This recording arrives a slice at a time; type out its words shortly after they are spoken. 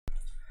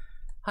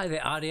Hi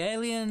there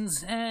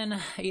ArtyAliens, and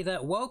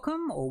either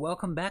welcome or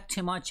welcome back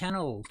to my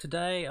channel.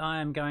 Today I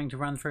am going to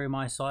run through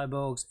my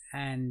cyborgs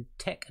and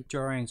tech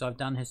drawings I've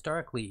done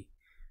historically.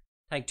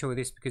 Take two of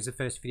this because the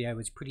first video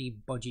was pretty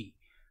bodgy.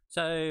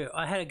 So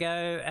I had a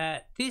go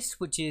at this,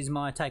 which is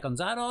my take on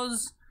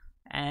Zardoz,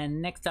 and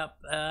next up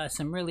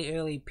some really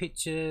early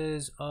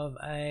pictures of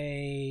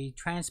a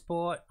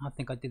transport. I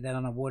think I did that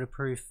on a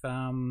waterproof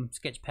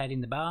sketch pad in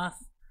the bath.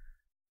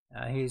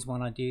 Here's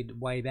one I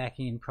did way back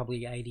in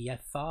probably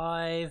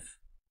 85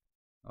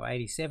 or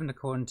 87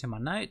 according to my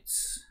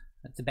notes.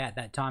 It's about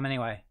that time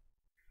anyway.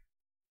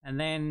 And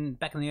then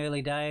back in the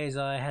early days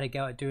I had a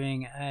go at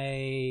doing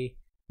a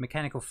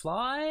mechanical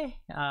fly.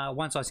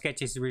 Once I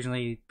sketched this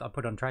originally, I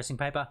put on tracing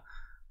paper.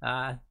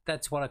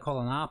 That's what I call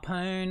an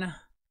harpoon.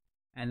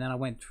 And then I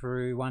went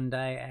through one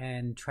day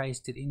and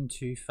traced it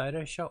into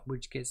Photoshop,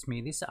 which gets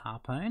me this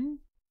harpoon.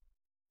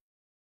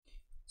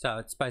 So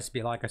it's supposed to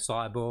be like a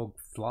cyborg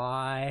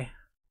fly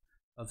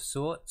of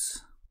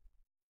sorts.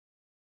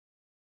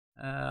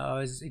 I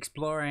was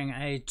exploring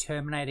a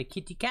Terminator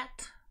kitty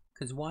cat,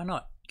 because why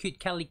not?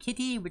 Cute Kelly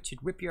kitty, which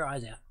would rip your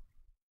eyes out.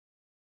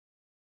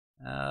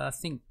 I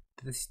think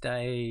this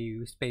day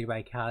with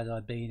Speedway cars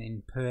I've been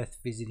in Perth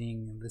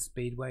visiting the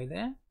Speedway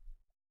there.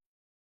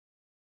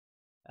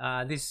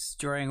 This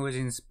drawing was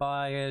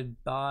inspired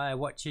by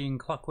watching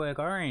Clockwork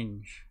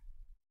Orange.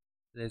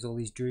 There's all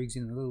these droogs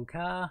in the little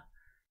car.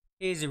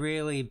 Here's a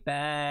really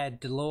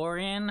bad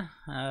DeLorean.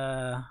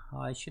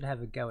 I should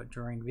have a go at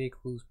drawing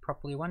vehicles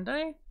properly one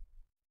day.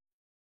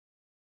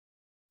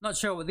 Not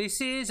sure what this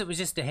is. It was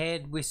just a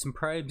head with some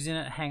probes in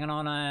it hanging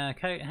on a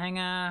coat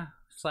hanger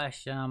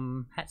slash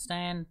hat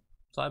stand,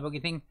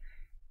 cyborgy thing.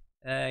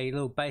 A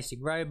little basic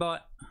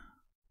robot.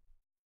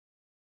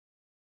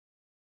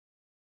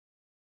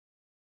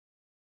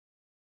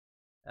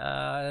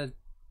 I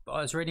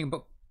was reading a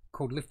book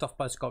called Lift Off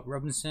by Scott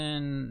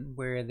Robinson,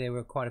 where there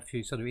were quite a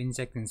few sort of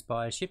insect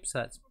inspired ships.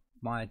 That's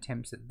my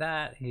attempts at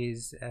that.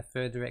 Here's a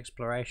further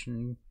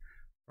exploration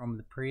from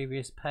the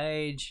previous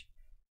page,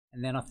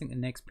 and then I think the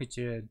next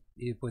picture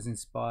it was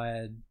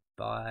inspired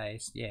by,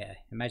 yeah,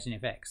 Imagine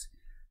FX,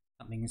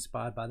 something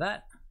inspired by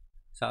that.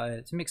 So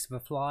it's a mix of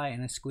a fly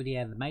and a squiddy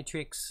out of the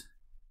Matrix.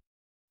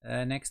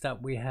 Next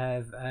up we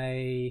have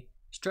a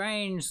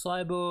strange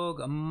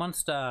cyborg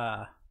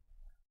monster.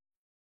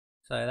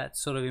 So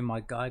that's sort of in my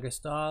Geiger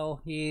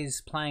style.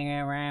 Here's playing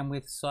around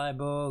with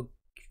cyborg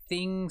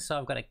things. So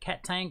I've got a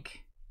cat tank.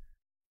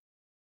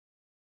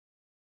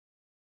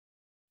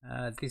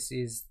 This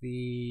is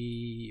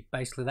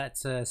basically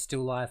that's a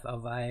still life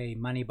of a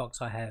money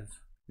box I have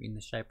in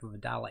the shape of a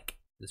Dalek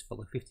that's full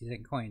of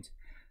 50-cent coins.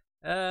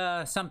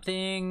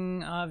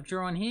 Something I've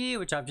drawn here,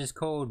 which I've just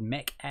called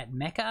Mech at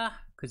Mecca,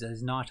 because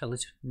there's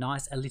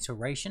nice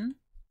alliteration.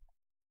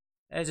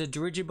 There's a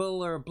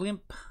dirigible or a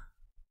blimp.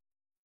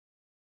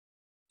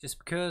 Just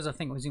because I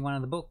think it was in one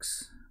of the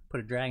books.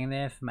 Put a dragon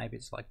there, for maybe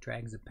it's like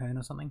Dragons of Pern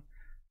or something.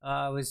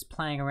 I was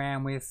playing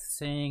around with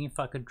seeing if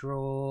I could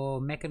draw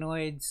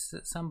mechanoids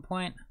at some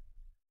point.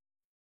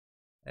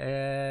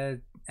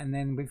 And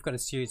then we've got a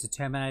series of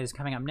Terminators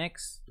coming up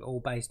next,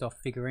 all based off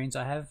figurines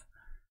I have.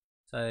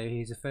 So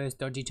here's the first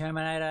dodgy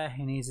Terminator,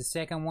 and here's the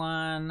second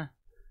one. I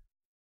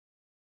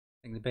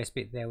think the best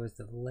bit there was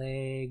the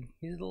leg.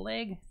 Is it the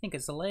leg? I think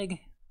it's the leg.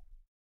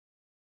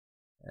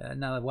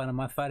 Another one of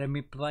my photo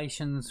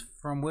manipulations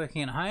from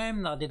working at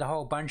home. I did a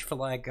whole bunch for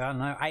like, I don't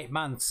know, 8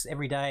 months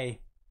every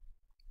day.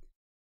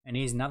 And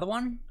here's another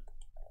one.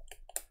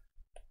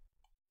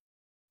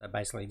 So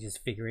basically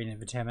just figurine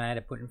of a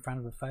Terminator put in front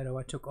of a photo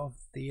I took of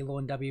the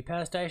Lawn W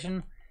power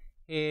station.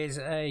 Here's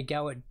a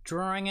go at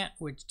drawing it,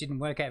 which didn't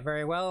work out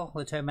very well.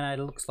 The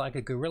Terminator looks like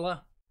a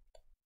gorilla.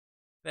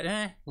 But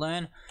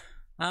learn.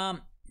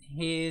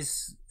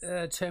 Here's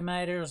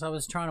Terminators. I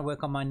was trying to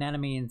work on my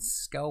anatomy and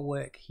skull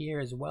work here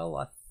as well,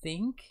 I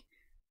think,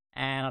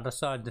 and I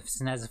decided to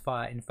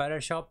snazify it in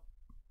Photoshop.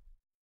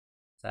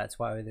 So that's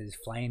why there's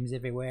flames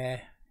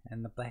everywhere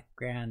and the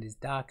background is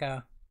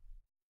darker.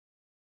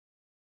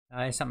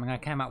 Here's something I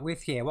came up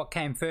with here. What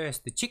came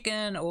first, the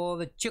chicken or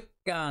the chook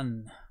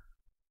gun?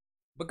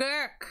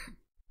 Bagurk!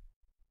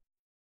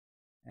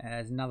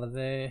 There's another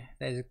there.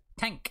 There's a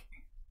tank.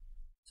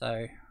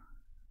 So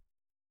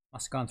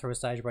must have gone through a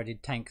stage where I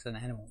did tanks and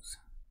animals,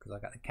 because I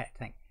got the cat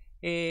tank.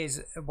 Here's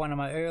one of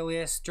my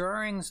earliest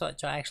drawings,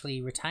 which I actually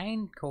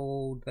retained,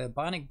 called the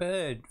Bionic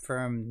Bird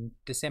from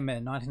December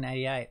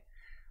 1988.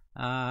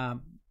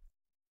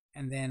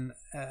 And then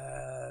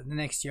the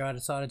next year I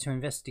decided to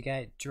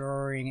investigate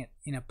drawing it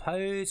in a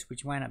pose,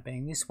 which wound up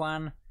being this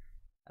one.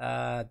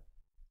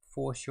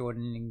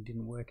 Foreshortening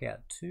didn't work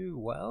out too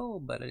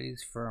well, but it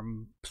is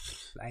from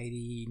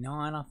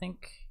 89, I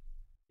think.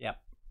 Yep.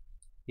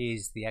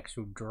 Here's the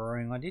actual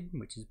drawing I did,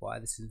 which is why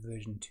this is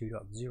version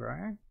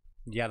 2.0.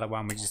 The other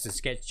one was just a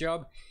sketch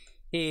job.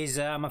 Here's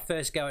my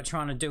first go at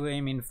trying to do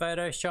him in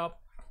Photoshop.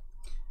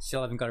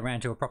 Still haven't got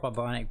around to a proper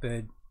Bionic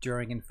Bird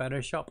drawing in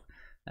Photoshop.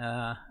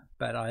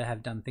 But I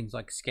have done things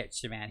like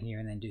sketch around here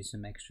and then do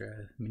some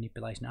extra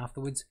manipulation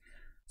afterwards.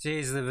 So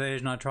here's the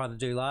version I tried to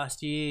do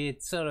last year.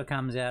 It sort of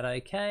comes out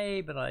okay,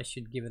 but I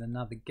should give it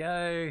another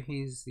go.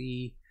 Here's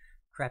the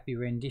crappy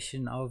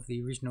rendition of the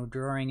original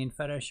drawing in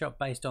Photoshop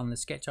based on the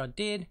sketch I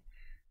did.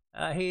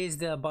 Here's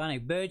the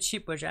bionic bird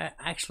ship, which I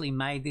actually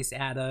made this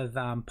out of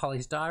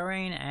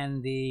polystyrene,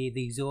 and the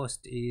exhaust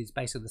is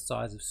basically the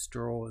size of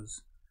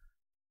straws.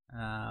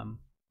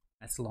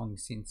 That's long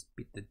since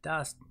bit the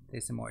dust.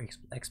 There's some more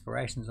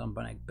explorations on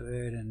bionic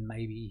bird and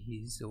maybe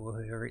his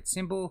or her its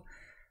symbol.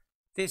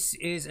 This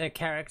is a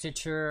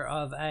caricature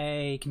of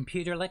a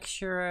computer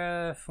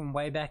lecturer from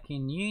way back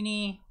in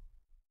uni.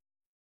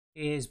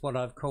 Here's what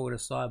I've called a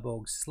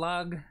cyborg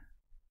slug.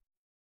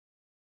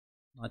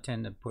 I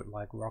tend to put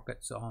like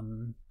rockets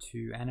on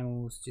to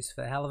animals just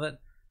for the hell of it.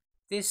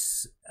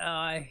 This,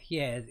 yeah,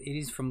 it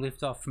is from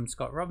Liftoff from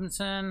Scott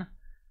Robinson.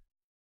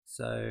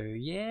 So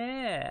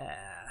yeah,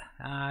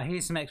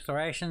 here's some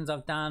explorations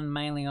I've done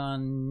mainly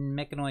on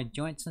mechanoid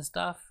joints and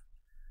stuff,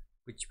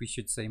 which we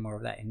should see more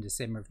of that in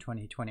December of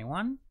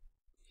 2021.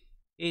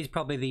 Here's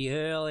probably the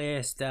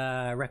earliest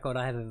record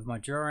I have of my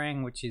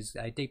drawing, which is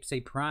a deep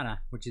sea piranha,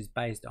 which is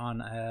based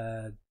on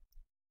a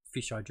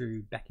fish I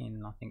drew back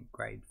in, I think,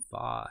 grade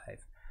 5.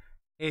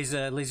 Here's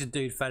a lizard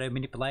dude photo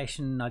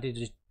manipulation. I did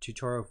a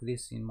tutorial for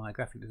this in my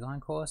graphic design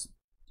course.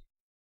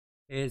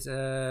 Here's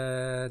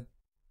a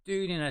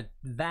dude in a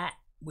vat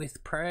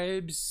with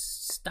probes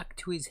stuck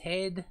to his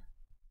head.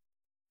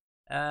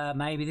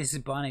 Maybe this is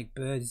Bionic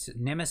Bird's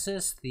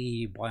nemesis,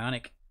 the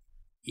Bionic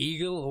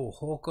Eagle or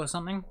Hawk or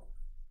something.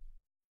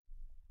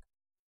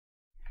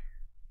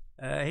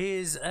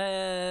 Here's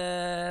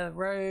a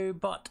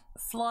robot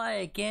fly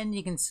again.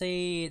 You can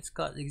see it's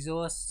got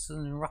exhausts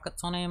and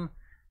rockets on him.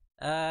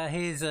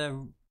 Here's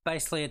a,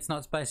 basically it's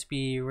not supposed to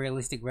be a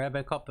realistic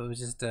Robocop, but it was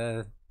just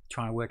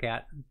trying to work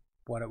out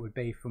what it would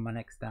be for my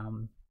next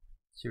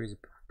series of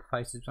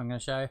posters I'm going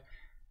to show.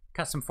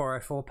 Custom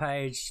 404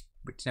 page,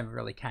 which never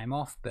really came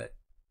off, but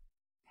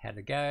had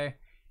to go.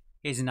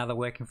 Here's another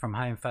working from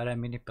home photo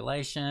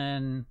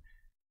manipulation.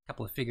 A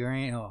couple of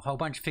figurines, or a whole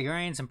bunch of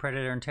figurines, some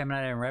Predator and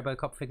Terminator and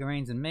Robocop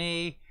figurines and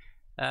me.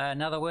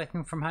 Another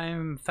working from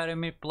home photo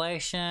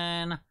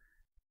manipulation.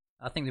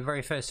 I think the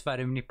very first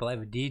photo manip I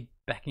ever did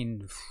back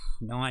in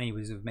 90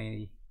 was of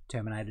me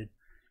Terminated.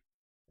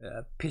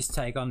 Piss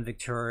take on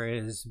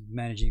Victoria's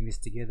managing this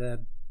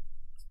together.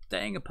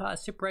 Staying apart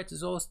separates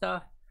us all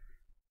stuff.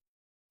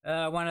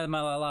 One of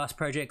my last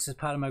projects as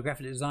part of my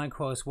graphic design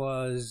course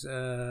was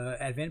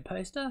advent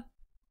poster.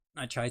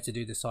 I chose to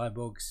do the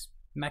Cyborg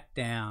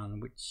Smackdown,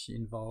 which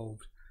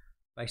involved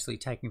basically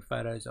taking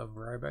photos of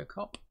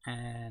Robocop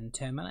and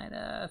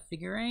Terminator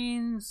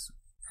figurines,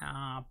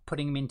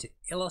 putting them into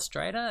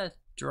Illustrator,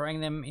 drawing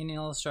them in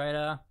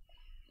Illustrator,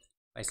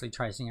 basically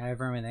tracing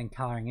over them and then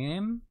coloring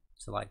in.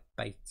 So like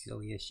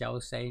basically a shell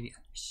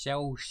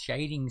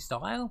shading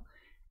style,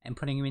 and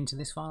putting them into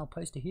this final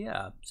poster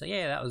here. So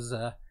yeah, that was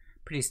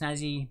pretty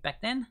snazzy back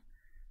then.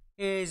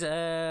 Here's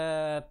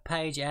a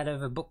page out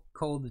of a book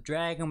called The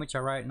Dragon, which I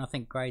wrote in I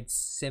think grade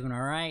 7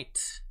 or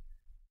 8.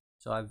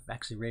 So I've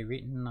actually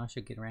rewritten. I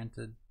should get around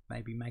to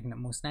maybe making it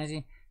more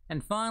snazzy.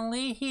 And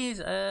finally, here's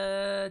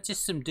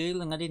just some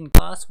doodling I did in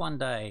class one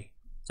day.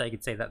 So you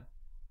can see that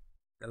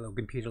the little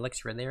computer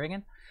lecturer there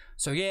again.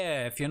 So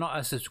yeah, if you're not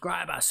a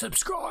subscriber,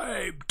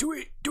 subscribe! Do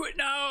it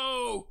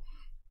now!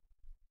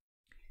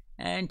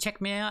 And check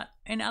me out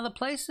in other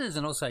places,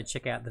 and also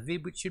check out the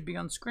vid which should be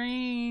on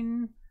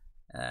screen.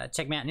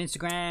 Check me out on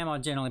Instagram. I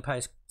generally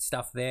post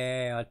stuff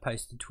there. I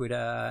post to Twitter,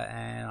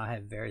 and I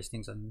have various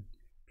things on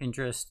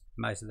Pinterest.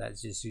 Most of that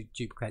is just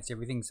duplicates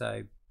everything,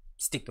 so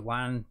stick to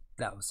one.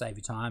 That will save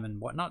you time and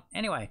whatnot.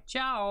 Anyway,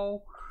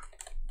 ciao!